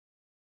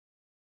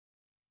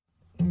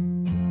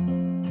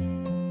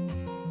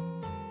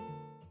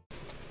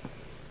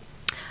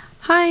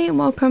Hi and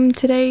welcome.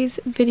 Today's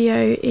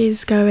video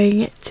is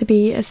going to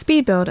be a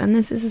speed build, and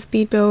this is a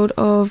speed build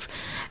of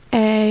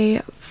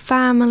a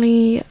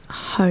family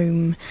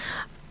home.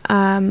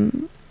 I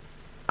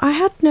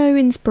had no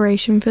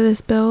inspiration for this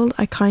build.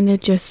 I kind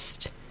of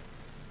just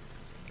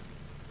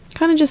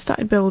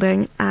started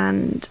building,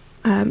 and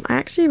I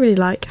actually really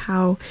like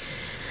how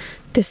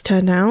this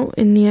turned out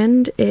in the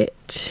end.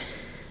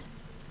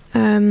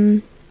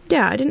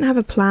 Yeah, I didn't have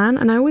a plan,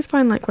 and I always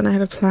find like when I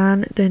have a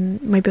plan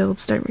then my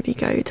builds don't really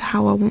go to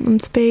how I want them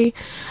to be.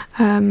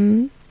 So I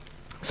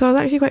was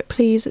actually quite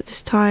pleased at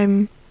this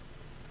time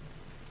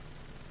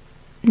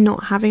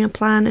not having a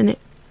plan, and it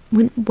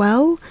went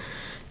well,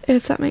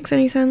 if that makes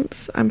any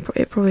sense.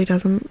 It probably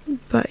doesn't,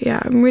 but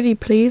yeah, I'm really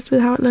pleased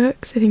with how it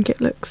looks. I think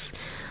it looks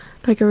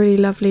like a really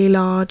lovely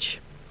large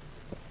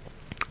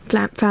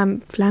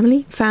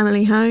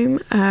family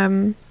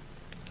home.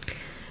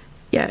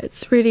 Yeah,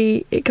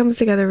 it comes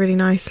together really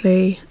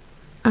nicely.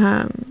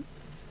 I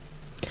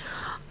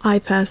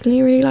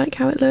personally really like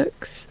how it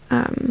looks.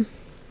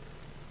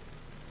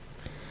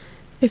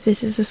 If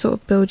this is the sort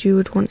of build you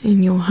would want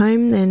in your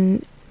home,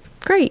 then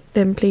great,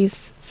 then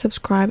please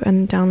subscribe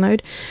and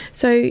download.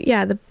 So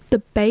yeah, the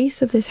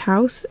base of this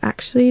house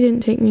actually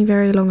didn't take me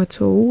very long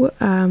at all.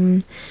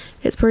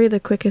 It's probably the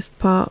quickest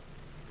part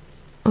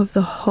of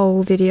the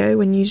whole video,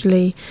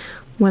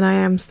 when I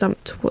am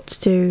stumped what to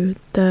do,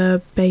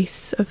 the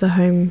base of the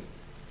home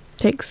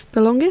takes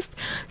the longest.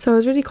 So I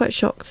was really quite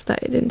shocked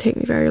that it didn't take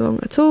me very long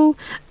at all.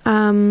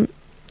 But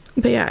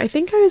yeah, I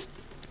think I was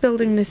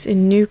building this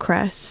in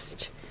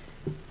Newcrest.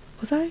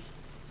 Was I?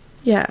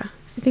 Yeah,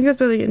 I think I was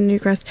building it in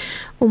Newcrest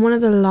on one of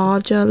the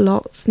larger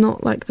lots,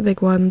 not like the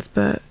big ones,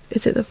 but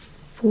is it the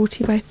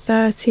 40 by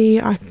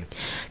 30? I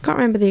can't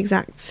remember the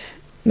exact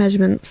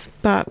measurements,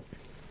 but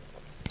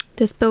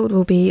this build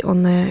will be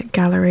on the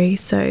gallery,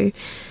 so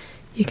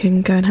you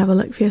can go and have a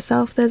look for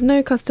yourself. There's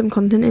no custom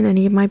content in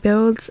any of my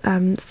builds.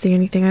 It's the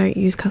only thing I don't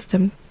use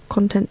custom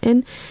content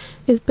in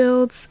is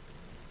builds,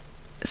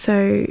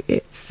 so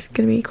it's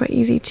going to be quite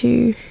easy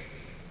to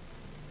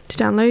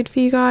download for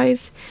you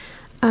guys.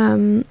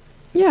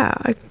 Yeah,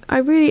 I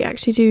really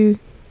actually do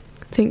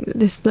think that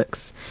this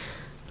looks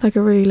like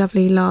a really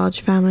lovely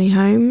large family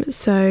home.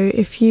 So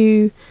if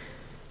you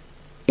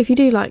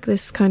do like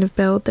this kind of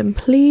build, then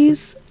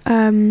please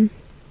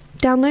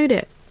download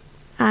it.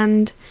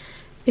 And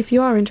if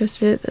you are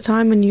interested at the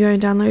time when you go and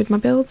download my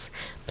builds,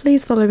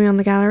 please follow me on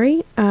the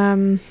gallery.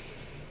 I'm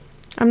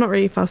not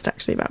really fussed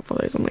actually about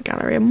follows on the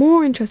gallery. I'm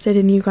more interested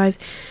in you guys.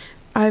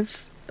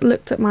 I've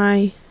looked at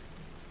my,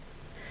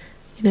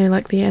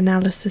 like the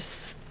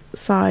analysis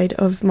side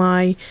of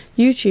my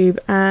YouTube,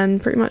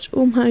 and pretty much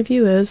all my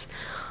viewers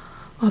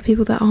are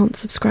people that aren't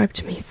subscribed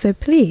to me. So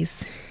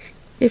please,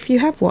 if you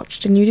have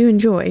watched and you do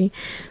enjoy,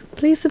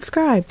 please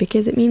subscribe,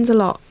 because it means a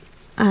lot.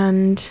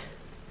 And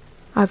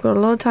I've got a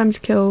lot of time to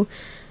kill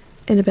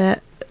in a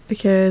bit,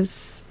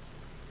 because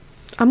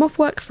I'm off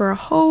work for a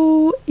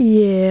whole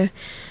year,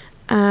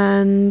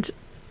 and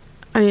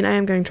I mean I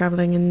am going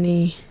travelling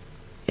in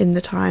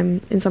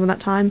some of that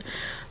time,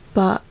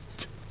 but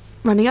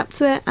running up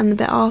to it and the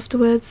bit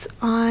afterwards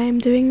I'm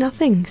doing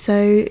nothing,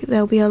 so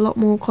there'll be a lot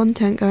more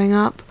content going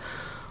up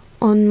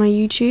on my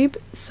YouTube.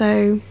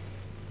 So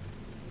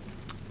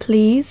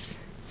please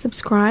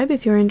subscribe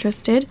if you're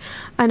interested.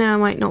 I know I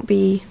might not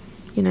be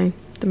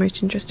the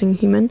most interesting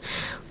human,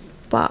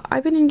 but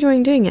I've been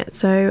enjoying doing it,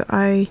 so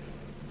I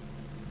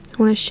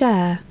want to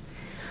share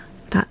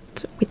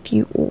that with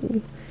you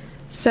all.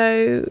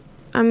 So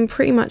I'm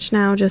pretty much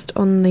now just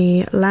on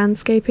the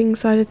landscaping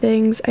side of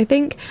things. I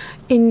think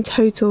in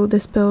total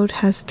this build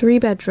has 3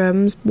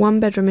 bedrooms. One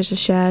bedroom is a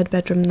shared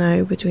bedroom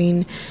though,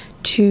 between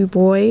 2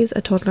 boys,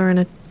 a toddler and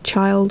a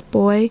child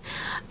boy,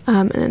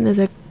 and then there's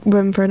a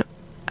room for an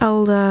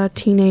elder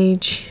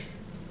teenage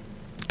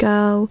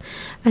girl,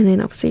 and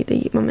then obviously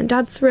the mum and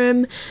dad's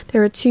room.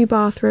 There are 2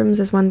 bathrooms.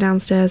 There's one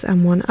downstairs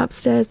and one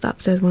upstairs. The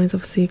upstairs one is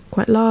obviously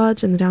quite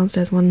large, and the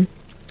downstairs one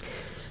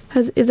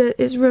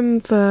is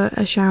room for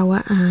a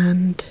shower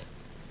and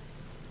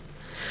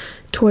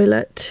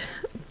toilet.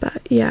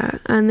 But yeah,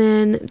 and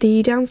then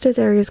the downstairs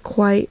area is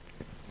quite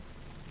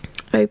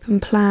open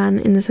plan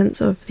in the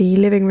sense of the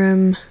living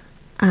room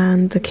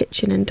and the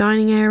kitchen and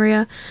dining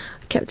area.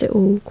 I kept it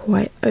all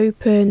quite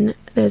open.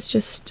 There's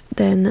just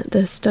then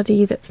the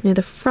study that's near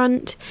the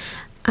front,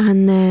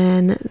 and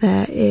then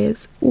there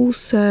is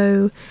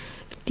also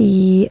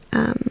the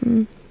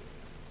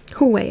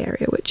hallway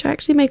area, which I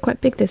actually made quite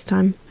big this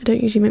time. I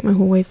don't usually make my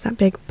hallways that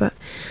big, but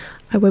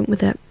I went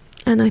with it,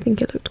 and I think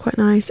it looked quite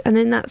nice. And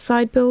then that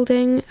side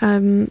building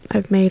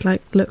I've made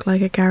look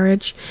like a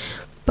garage,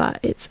 but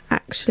it's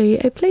actually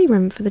a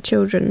playroom for the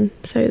children,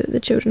 so that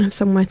the children have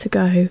somewhere to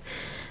go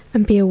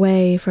and be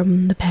away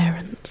from the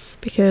parents,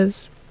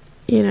 because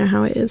you know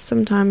how it is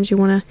sometimes. You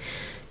want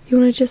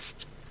to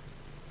just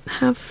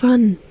have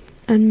fun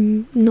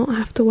and not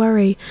have to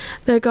worry.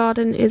 The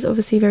garden is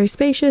obviously very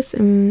spacious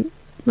and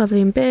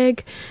lovely and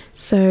big,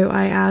 so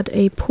I add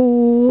a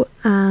pool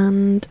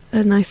and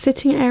a nice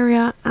sitting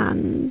area,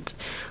 and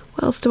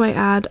What else do I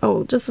add?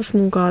 Oh, just a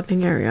small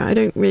gardening area. I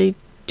don't really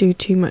do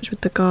too much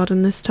with the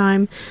garden this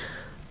time.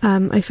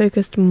 I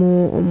focused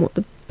more on what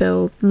the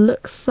build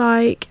looks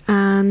like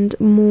and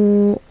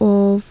more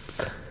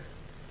of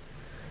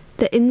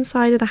the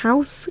inside of the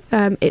house.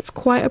 It's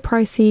quite a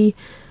pricey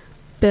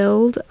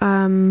build.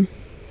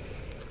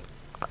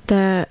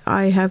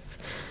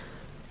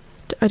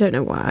 I don't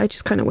know why, I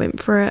just kind of went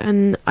for it,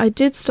 and I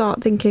did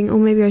start thinking, oh,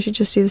 maybe I should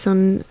just do this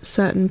on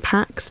certain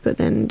packs, but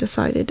then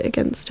decided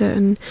against it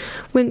and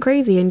went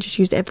crazy and just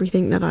used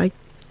everything that I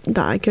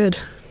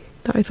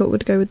thought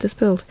would go with this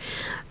build.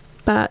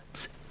 But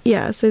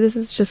yeah, so this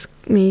is just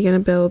me gonna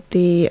build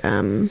the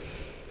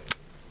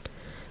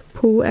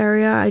pool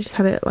area. I just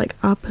have it like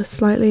up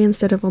slightly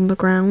instead of on the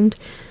ground.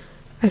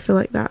 I feel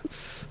like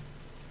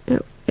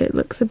it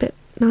looks a bit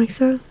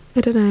nicer.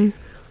 I don't know,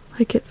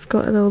 like it's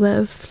got a little bit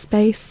of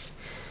space.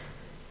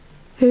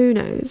 Who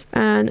knows?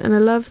 And I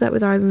love that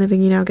with island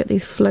living you now get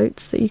these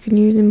floats that you can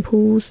use in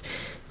pools,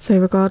 so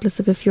regardless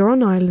of if you're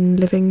on island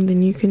living,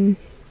 then you can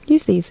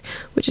use these,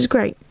 which is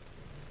great.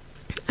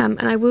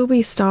 And I will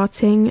be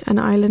starting an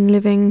island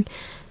living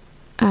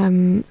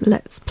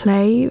let's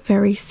play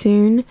very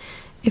soon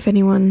if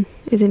anyone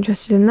is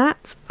interested in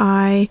that.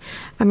 I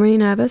am really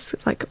nervous,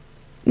 like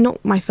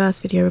not my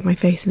first video with my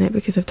face in it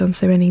because I've done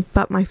so many,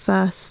 but my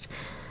first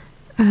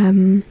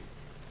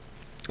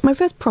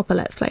proper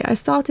let's play. I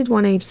started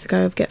one ages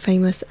ago of Get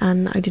Famous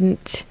and I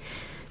didn't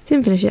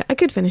finish it. I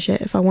could finish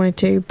it if I wanted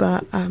to,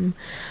 but I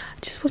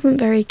just wasn't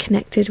very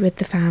connected with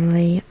the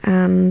family,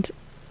 and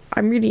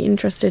I'm really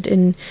interested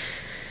in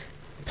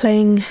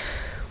playing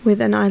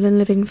with an island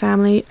living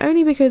family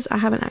only because I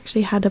haven't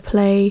actually had a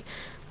play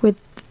with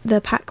the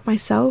pack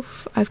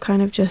myself. I've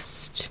kind of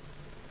just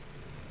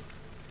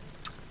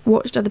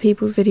watched other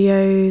people's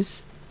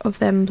videos of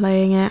them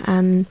playing it,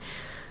 and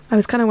I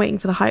was kind of waiting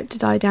for the hype to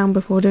die down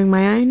before doing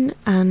my own,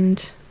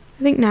 and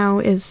I think now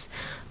is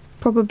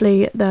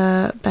probably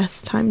the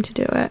best time to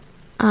do it.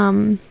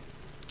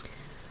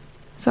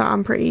 So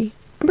I'm pretty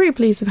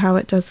pleased with how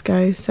it does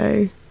go.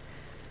 So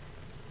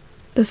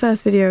the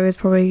first video is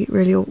probably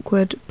really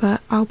awkward,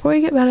 but I'll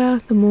probably get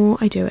better the more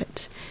I do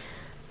it.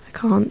 I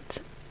can't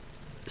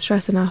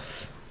stress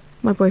enough.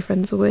 My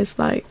boyfriend's always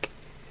like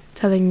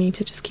telling me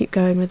to just keep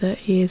going with it.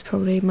 He is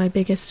probably my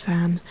biggest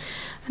fan,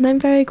 and I'm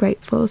very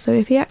grateful. So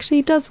if he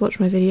actually does watch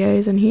my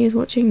videos, and he is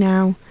watching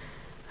now,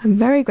 I'm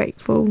very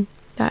grateful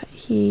that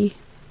he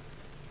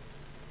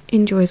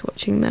enjoys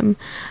watching them.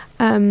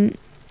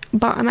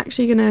 But I'm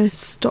actually gonna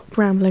stop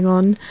rambling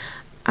on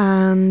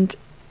and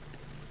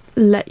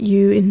let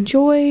you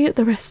enjoy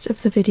the rest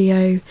of the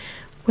video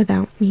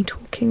without me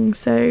talking.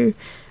 So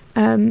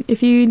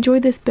if you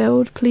enjoyed this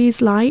build, please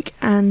like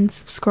and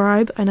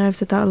subscribe. I know I've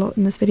said that a lot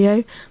in this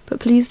video, but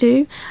please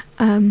do.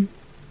 The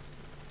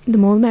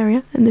more the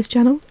merrier in this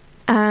channel.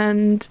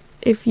 And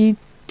if you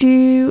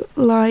do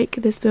like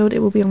this build, it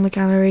will be on the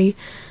gallery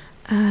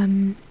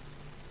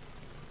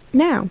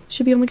now.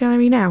 Should be on the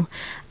gallery now.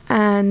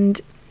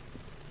 And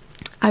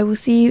I will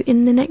see you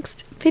in the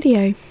next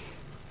video.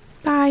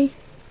 Bye.